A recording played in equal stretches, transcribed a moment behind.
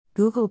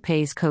Google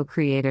Pay's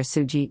co-creator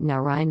Sujit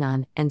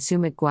Narayanan and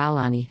Sumit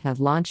Gwalani have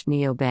launched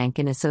neobank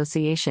in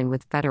association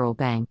with Federal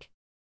Bank.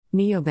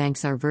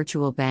 Neobanks are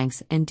virtual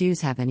banks and do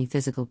have any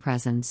physical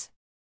presence.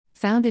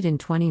 Founded in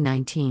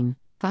 2019,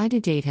 Fi to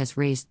date has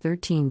raised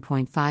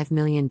 $13.5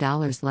 million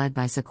led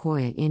by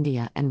Sequoia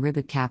India and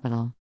Ribbit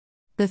Capital.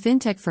 The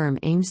fintech firm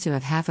aims to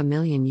have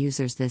 500,000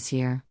 users this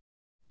year.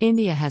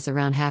 India has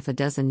around half a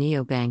dozen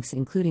neobanks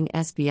including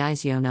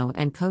SBI's Yono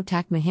and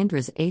Kotak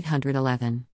Mahindra's 811.